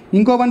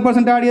 ఇంకో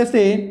 1% యాడ్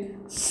చేస్తే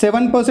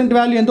 7%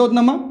 వాల్యూ ఎంత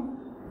అవుతుందమ్మా?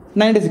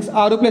 96.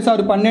 6 + 6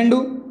 12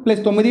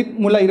 ప్లస్ 9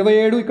 ×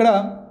 27, ఇక్కడ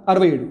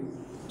 67.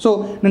 సో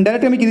నేను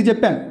డైరెక్ట్గా మీకు ఇది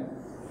చెప్పాను,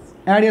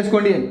 యాడ్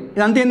చేసుకోండి అని.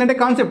 ఇదంతా ఏంటంటే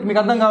కాన్సెప్ట్ మీకు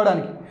అర్థం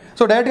కావడానికి.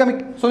 సో డైరెక్ట్గా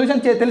మీకు సొల్యూషన్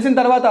తెలిసిన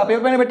తర్వాత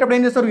పేపర్ పైన పెట్టేప్పుడు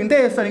ఏం చేస్తారు? ఇంతే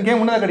చేస్తారు, ఇంకేం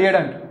ఉండదు అక్కడ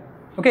చేయడానికి.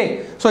 ఓకే,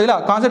 సో ఇలా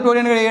కాన్సెప్ట్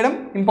ఓరియంట్గా చేయడం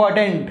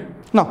important.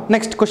 Now,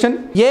 next question.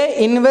 A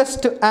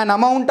invest an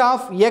amount of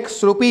X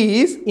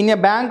rupees in a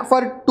bank for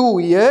 2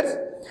 years,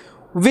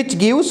 which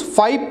gives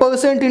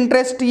 5%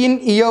 interest in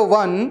year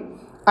 1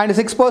 and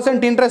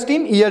 6% interest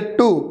in year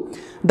 2.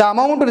 The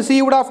amount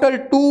received after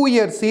 2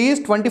 years is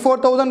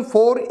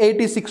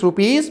 24,486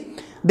 rupees.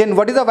 Then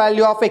what is the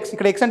value of X?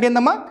 ఇక్కడ X అంటే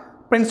ఏందమ్మా?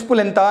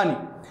 Principal ఎంత అని.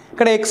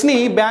 ఇక్కడ Xని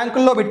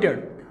బ్యాంకుల్లో పెట్టాడు.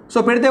 So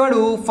పెడితే వాడు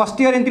ఫస్ట్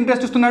ఇయర్ ఎంత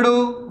ఇంట్రెస్ట్ ఇస్తున్నాడు?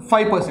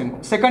 5%.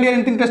 సెకండ్ ఇయర్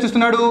ఎంత ఇంట్రెస్ట్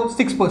ఇస్తున్నాడు?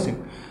 6%.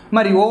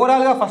 మరి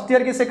ఓవరాల్గా ఫస్ట్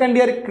ఇయర్కి సెకండ్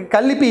ఇయర్కి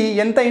కలిపి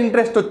ఎంత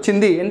ఇంట్రెస్ట్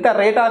వచ్చింది, ఎంత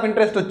రేట్ ఆఫ్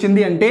ఇంట్రెస్ట్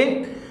వచ్చింది అంటే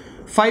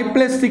 5 +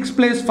 6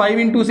 + 5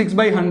 ×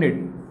 6/100.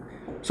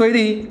 సో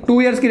ఇది 2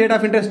 ఇయర్స్కి రేట్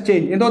ఆఫ్ ఇంట్రెస్ట్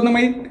చేంజ్ ఎంత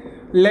అవుతుందమ్మా?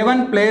 11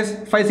 +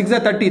 5 6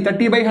 30.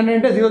 30/100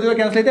 అంటే 0 0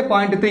 క్యాన్సిల్ అయితే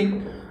 0.3,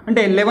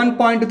 అంటే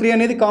 11.3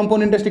 అనేది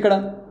కాంపౌండ్ ఇంట్రెస్ట్. ఇక్కడ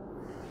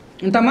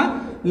ఎంతమ్మా?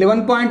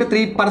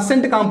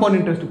 11.3% కాంపౌండ్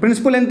ఇంట్రెస్ట్.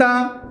 ప్రిన్సిపల్ ఎంత?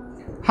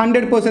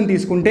 100%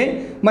 తీసుకుంటే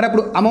మరి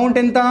అప్పుడు అమౌంట్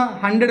ఎంత?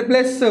 100 +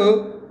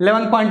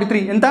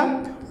 11.3 ఎంత?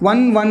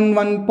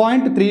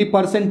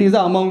 111.3% ఈజ్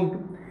అమౌంట్.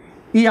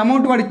 ఈ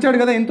అమౌంట్ వాడు ఇచ్చాడు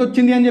కదా, ఎంత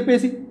వచ్చింది అని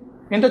చెప్పేసి,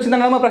 ఎంత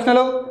వచ్చిందన్నా మా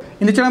ప్రశ్నలో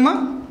ఎంత ఇచ్చాడమ్మా?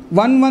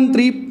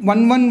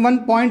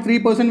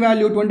 111.3%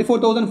 వాల్యూ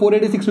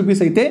 24,486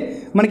 రూపీస్ అయితే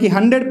మనకి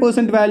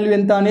 100% వాల్యూ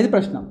ఎంత అనేది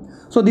ప్రశ్న.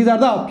 So these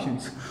are the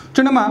options.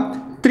 చూడమ్మా,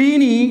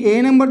 3ని ఏ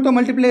నెంబర్తో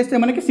మల్టిప్లై చేస్తే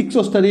మనకి 6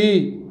 వస్తుంది.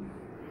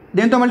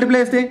 దేంతో మల్టిప్లై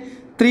చేస్తే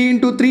 3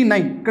 × 3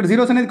 9. ఇక్కడ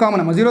జీరోస్ అనేది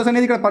కామన్ అమ్మా. జీరోస్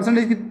అనేది ఇక్కడ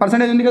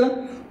పర్సంటేజ్ ఉంది కదా,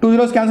 2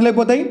 zeros క్యాన్సిల్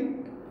అయిపోతాయి.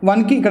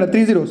 1కి ఇక్కడ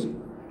 3 zeros,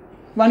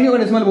 1కి ఒక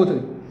డెసిమల్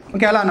పోతుంది.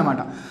 ఓకే, అలా అన్నమాట.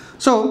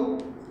 సో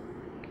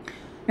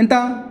ఎంత?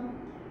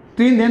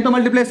 3ని దేంతో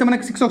మల్టిప్లై చేస్తే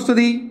మనకి 6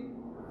 వస్తుంది.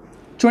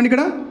 చూడండి,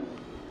 ఇక్కడ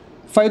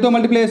 5తో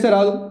మల్టిప్లై చేస్తే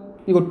రాదు,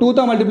 ఇక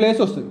 2తో మల్టిప్లై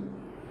చేస్తే వస్తుంది.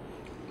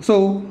 సో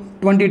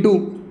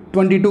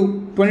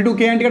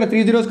 22K అంటే ఇక్కడ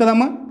 3 zeros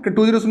కదమ్మా, ఇక్కడ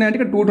 2 zeros ఉన్నాయంటే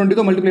ఇక్కడ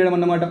 220తో మల్టిప్లై చేయడం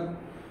అన్నమాట.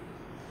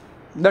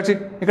 That's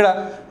it. ఇక్కడ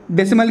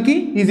డెసిమల్కి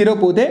ఈ 0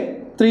 పోతే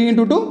 3 ×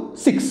 2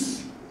 6,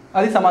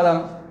 అది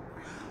సమాధానం.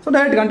 సో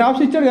డైరెక్ట్గా అంటే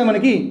ఆప్షన్ ఇచ్చాడు కదా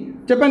మనకి,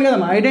 చెప్పాను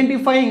కదమ్మా,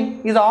 identifying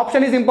is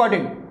option is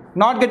important,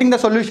 not getting the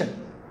solution.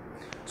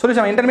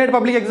 Intermediate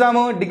public exam,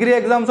 degree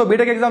exams,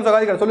 BTech exams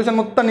కాదు ఇక్కడ సొల్యూషన్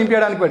మొత్తం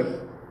నింపేయడానికి పడి.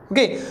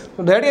 ఓకే, సో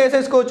డైరెక్ట్గా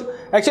వేసేసుకోవచ్చు.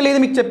 యాక్చువల్లీ ఇది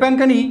మీకు చెప్పాను,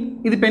 కానీ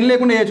ఇది పెన్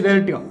లేకుండా వేయచ్చు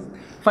డైరెక్ట్గా.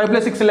 5 +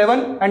 6 11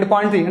 and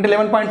 0.3 అంటే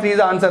 11.3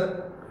 is answer.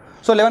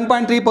 So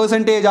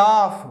 11.3%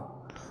 of.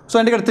 So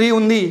అంటే ఇక్కడ 3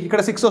 ఉంది,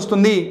 ఇక్కడ 6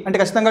 వస్తుంది, అంటే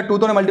ఖచ్చితంగా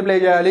 2తోనే మల్టిప్లై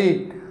చేయాలి.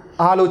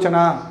 ఆలోచన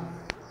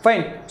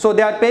fine. So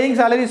they are paying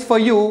salaries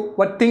for you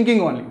were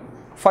thinking only,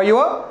 for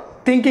your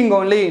thinking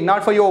only,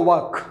 not for your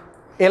work.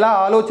 ఎలా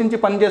ఆలోచించి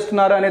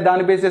పనిచేస్తున్నారు అనే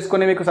దాన్ని బేస్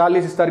చేసుకొని మీకు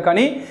సాలరీస్ ఇస్తారు.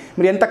 కానీ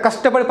మీరు ఎంత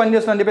కష్టపడి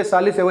పనిచేస్తున్నారని చెప్పేసి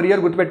సాలరీస్ ఎవరి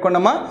ఇయర్ గుర్తుపెట్టుకోండి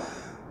అమ్మా.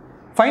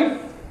 Fine.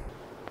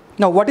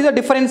 Now what is the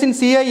difference in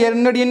CI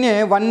earned in a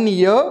 1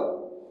 year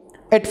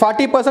at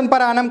 40% per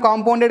annum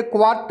compounded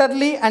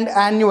quarterly and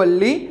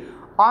annually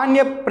on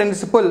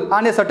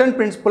a certain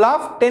principle of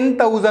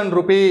 10,000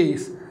 rupees.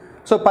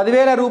 So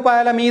 10,000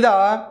 రూపాయల మీద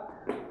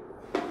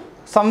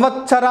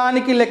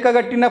సంవత్సరానికి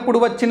లెక్కగట్టినప్పుడు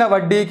వచ్చిన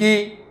వడ్డీకి,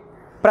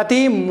 ప్రతి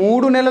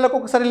 3 నెలలకు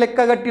ఒకసారి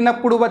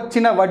లెక్కగట్టినప్పుడు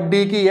వచ్చిన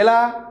వడ్డీకి, ఎలా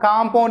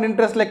కాంపౌండ్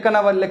ఇంట్రెస్ట్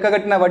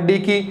లెక్కగట్టిన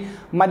వడ్డీకి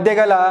మధ్య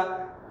గల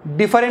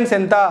డిఫరెన్స్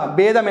ఎంత,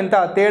 భేదం ఎంత,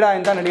 తేడా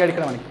ఎంత అని అడిగాడు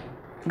ఇక్కడ మనకి.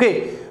 Okay,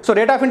 so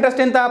rate of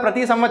interest ఎంత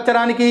ప్రతి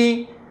సంవత్సరానికి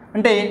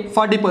అంటే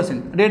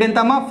 40%. రేట్ ఎంత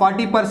అమ్మా?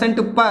 40%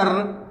 పర్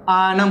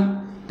ఆనం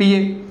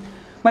PA.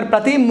 మరి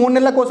ప్రతి 3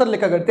 నెలలకు ఒకసారి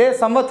లెక్క కడితే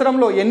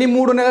సంవత్సరంలో ఎన్ని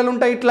 3 నెలలు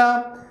ఉంటాయి? ఇట్లా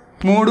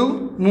 3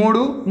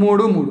 3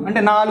 3 3 అంటే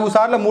 4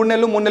 సార్లు 3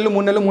 నెలలు 3 నెలలు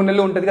 3 నెలలు 3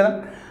 నెలలు ఉంటుంది కదా.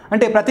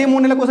 అంటే ప్రతి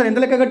 3 నెలలకు ఒకసారి ఎంత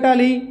లెక్క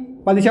కట్టాలి?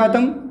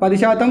 10%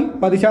 10%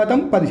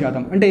 10%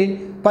 10% అంటే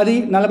 10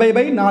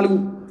 40/4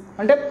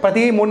 అంటే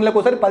ప్రతి 3 నెలలకు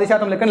ఒకసారి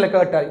 10% లెక్కను లెక్క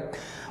కట్టాలి.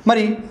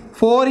 మరి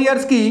 4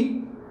 ఇయర్స్కి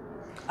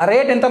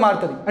రేట్ ఎంత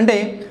మారుతుంది అంటే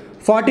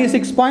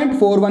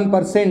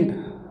 46.41%.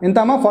 ఎంత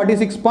అమ్మా?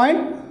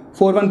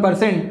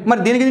 46.41%. మరి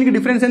దీనికి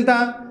డిఫరెన్స్ ఎంత?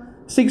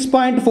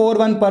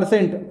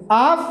 6.41%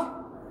 ఆఫ్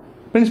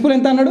ప్రిన్సిపల్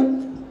ఎంత అన్నాడు?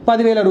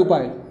 10,000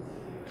 రూపాయలు.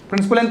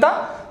 ప్రిన్సిపల్ ఎంత?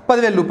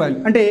 10,000 రూపాయలు.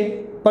 అంటే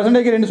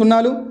పర్సెంటేజ్కి 2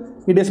 సున్నాలు,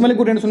 ఈ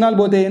డెసిమల్కి 2 సున్నాలు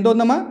పోతే ఎంత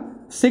ఉందమ్మా?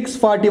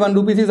 641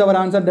 rupees is our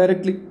answer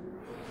directly.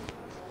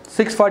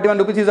 641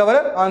 rupees is our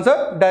answer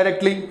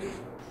directly.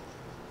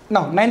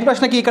 నా 9th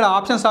ప్రశ్నకి ఇక్కడ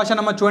ఆప్షన్స్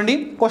రాశానమ్మా చూడండి.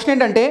 క్వశ్చన్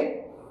ఏంటంటే,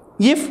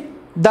 if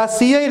the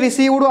CI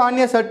received on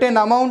a certain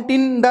amount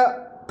in the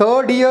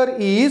 3rd year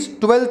is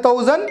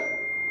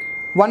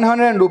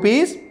 12,100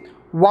 rupees,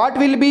 what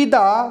will be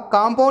the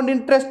compound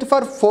interest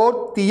for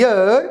 4th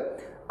year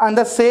and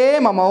the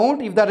same amount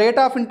if the rate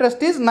of interest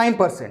is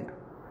 9%?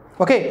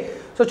 Okay,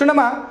 so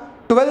చూడమ్మా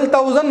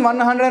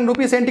 12,100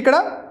 rupees ఏంటి ఇక్కడ?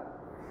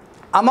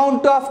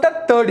 Amount after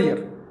 3rd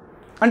year.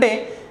 అంటే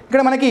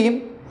ఇక్కడ మనకి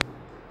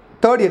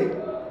 3rd year,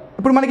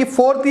 ఇప్పుడు మనకి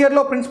 4th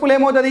ఇయర్లో principal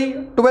ఏమవుతుంది?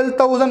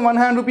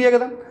 12,100 రూపీయే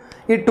కదా.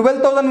 ఈ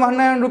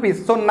 12,100 rupees,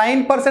 so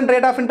 9%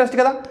 rate of interest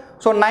కదా.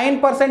 సో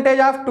 9%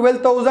 ఆఫ్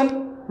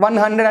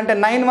 12,100 అంటే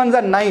 9 1s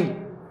are 9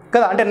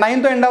 కదా. అంటే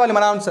 9తో ఎండ్ అవ్వాలి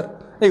మన ఆన్సర్.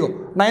 ఇగో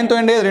 9తో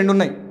ఎండ్ అయ్యేది 2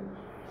 ఉన్నాయి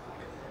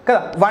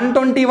కదా.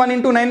 121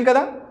 into 9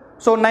 కదా.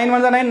 So 9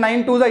 1s are 9,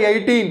 9 2s are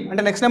 18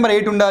 అంటే నెక్స్ట్ నెంబర్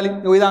 8 ఉండాలి.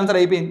 ఇది ఆన్సర్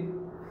అయిపోయింది.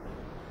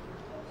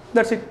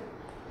 That's it.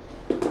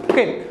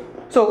 ఓకే,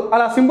 సో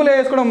అలా సింపుల్గా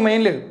చేసుకోవడం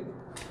మెయిన్ లేదు.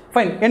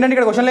 ఫైన్. ఏంటంటే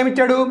ఇక్కడ క్వశ్చన్లు ఏమి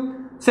ఇచ్చాడు?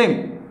 సేమ్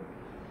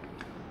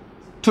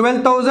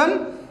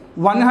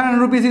 12,100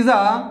 రూపీస్ ఈజ్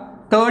ఆ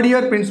 3rd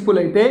ఇయర్ ప్రిన్సిపల్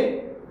అయితే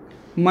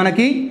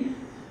మనకి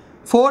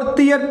 4th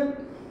year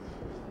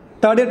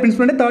 3rd year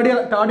principal అంటే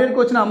థర్డ్ ఇయర్కి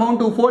వచ్చిన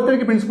అమౌంట్ 4th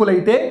ఇయర్కి ప్రిన్సిపల్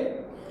అయితే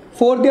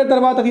 4th ఇయర్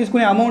తర్వాత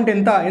తీసుకునే అమౌంట్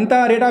ఎంత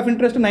రేట్ ఆఫ్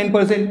ఇంట్రెస్ట్?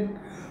 9%.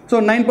 సో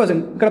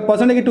 9% ఇక్కడ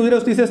పర్సెంట్కి 2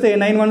 zeros తీసేస్తే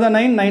 9 1s are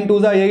 9, 9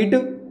 2s are 8,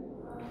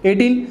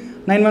 18,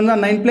 9 1s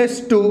are 9 plus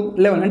 2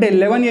 11 అంటే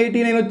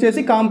 1189 వచ్చేసి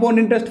compound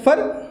interest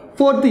for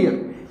 4th year.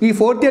 ఈ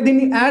 4th ఇయర్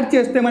దీన్ని యాడ్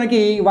చేస్తే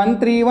మనకి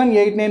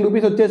 13189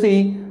 రూపీస్ వచ్చేసి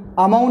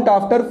amount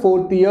after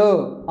 4th year.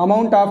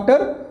 Amount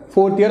after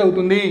 4th year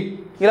అవుతుంది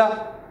ఇలా.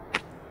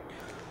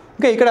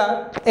 ఓకే, ఇక్కడ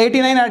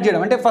 89 యాడ్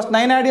చేయడం అంటే ఫస్ట్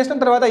 9 యాడ్ చేసిన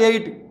తర్వాత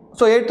 8.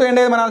 సో 8తో ఎండ్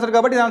అయ్యేది మన ఆన్సర్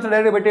కాబట్టి ఇది ఆన్సర్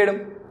డైరెక్ట్ పెట్టేయడం.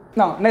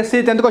 Next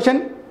 10th question.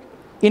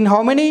 In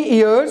how many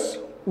years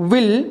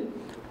will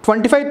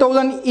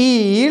 25,000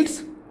 yields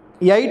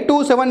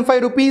 8275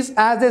 rupees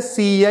as a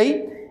CI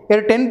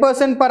at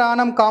 10% per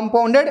annum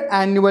compounded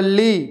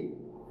annually?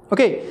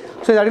 Okay,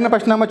 so ఇది అడిగిన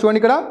ప్రశ్న అమ్మ చూడండి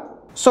ఇక్కడ.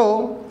 సో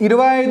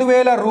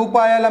 25,000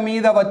 రూపాయల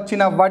మీద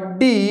వచ్చిన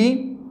వడ్డీ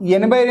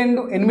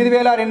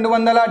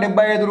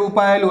 8,275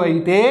 రూపాయలు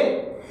అయితే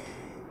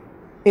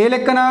ఏ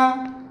లెక్కన?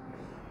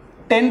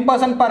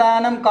 10% per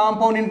annum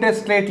compound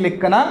interest rate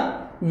లెక్కన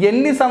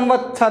ఎన్ని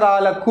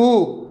సంవత్సరాలకు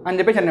అని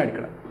చెప్పేసి అన్నాడు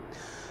ఇక్కడ.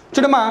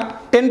 చూడమ్మా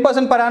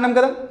 10% పర్ యానం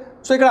కదా.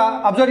 సో ఇక్కడ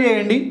అబ్జర్వ్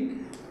చేయండి,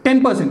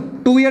 10%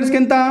 2 ఇయర్స్కి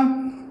ఎంత?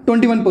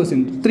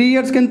 21%, 3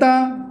 ఇయర్స్కి ఎంత?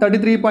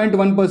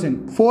 33.1%,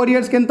 4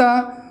 ఇయర్స్కి ఎంత?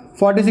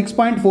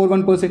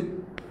 46.41%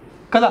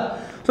 కదా.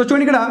 సో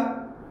చూడండి ఇక్కడ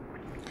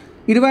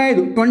 25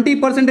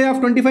 20% ఆఫ్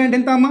 25 అంటే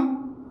ఎంత అమ్మా?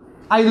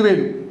 5,000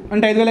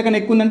 అంటే 5,000 కన్నా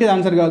ఎక్కువ ఉందంటే ఇది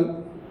ఆన్సర్ కాదు.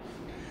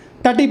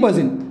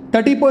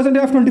 30%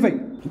 ఆఫ్ 25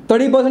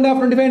 అంటే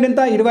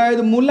ఎంత? 25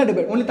 మూల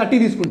 70, ఓన్లీ 30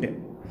 తీసుకుంటే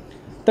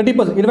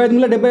 30%. 25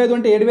 మూల 75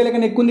 అంటే 7,000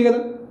 కన్నా ఎక్కువ ఉంది కదా,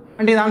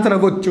 అంటే ఇది ఆన్సర్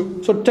అవ్వచ్చు.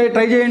 సో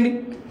ట్రై చేయండి.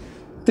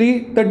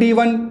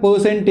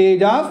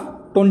 331% ఆఫ్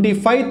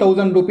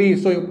 25,000 రూపీస్.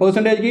 సో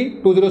పర్సంటేజ్కి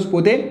 2 zeros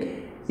పోతే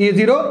ఈ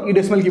 0 ఈ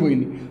డెసిమల్కి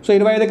పోయింది. సో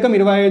 25 ఎక్కం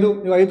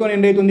 25తో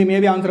ఎండ్ అవుతుంది.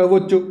 మేబీ ఆన్సర్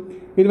అవ్వచ్చు.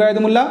 25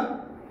 ముల్ల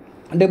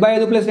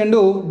 75 ప్లస్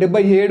 2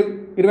 77,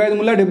 25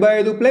 ముల్ల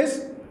 75 ప్లస్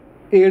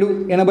 7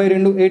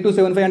 82,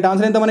 8275 అంటే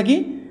ఆన్సర్ ఎంత మనకి?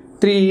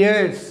 3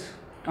 years.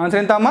 ఆన్సర్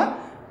ఎంత అమ్మా?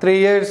 3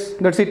 years.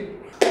 That's it.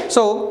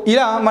 సో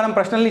ఇలా మనం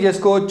ప్రశ్నల్ని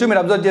చేసుకోవచ్చు. మీరు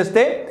అబ్జర్వ్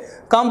చేస్తే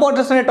కాంపౌండ్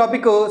ఇంట్రెస్ట్ అనే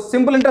టాపిక్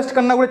సింపుల్ ఇంట్రెస్ట్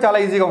కన్నా కూడా చాలా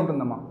ఈజీగా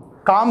ఉంటుందమ్మా.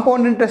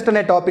 కాంపౌండ్ ఇంట్రెస్ట్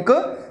అనే టాపిక్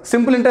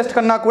సింపుల్ ఇంట్రెస్ట్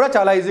కన్నా కూడా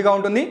చాలా ఈజీగా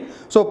ఉంటుంది.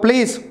 So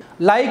please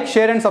like,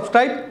 share and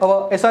subscribe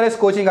our SRS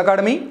coaching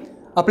academy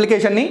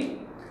అప్లికేషన్ని.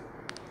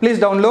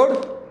 Please download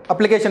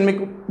application.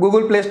 మీకు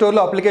గూగుల్ ప్లే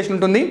స్టోర్లో అప్లికేషన్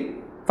ఉంటుంది.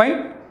 Fine,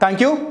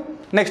 thank you.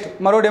 నెక్స్ట్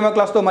మరో డెమో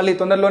క్లాస్తో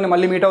తొందరలోనే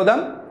మళ్ళీ మీట్ అవుదాం.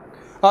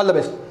 All the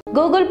best.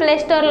 Google play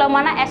స్టోర్లో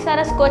మన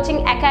SRS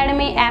coaching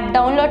academy app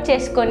download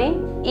చేసుకొని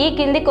ఈ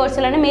కింది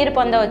కోర్సులను మీరు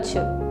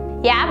పొందవచ్చు.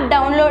 యాప్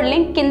డౌన్లోడ్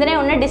లింక్ కిందనే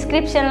ఉన్న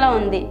డిస్క్రిప్షన్లో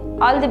ఉంది.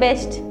 All the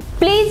best.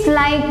 Please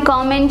like,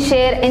 comment,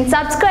 share and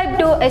subscribe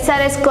to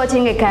SRS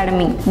Coaching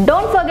Academy.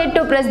 Don't forget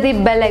to press the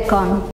bell icon.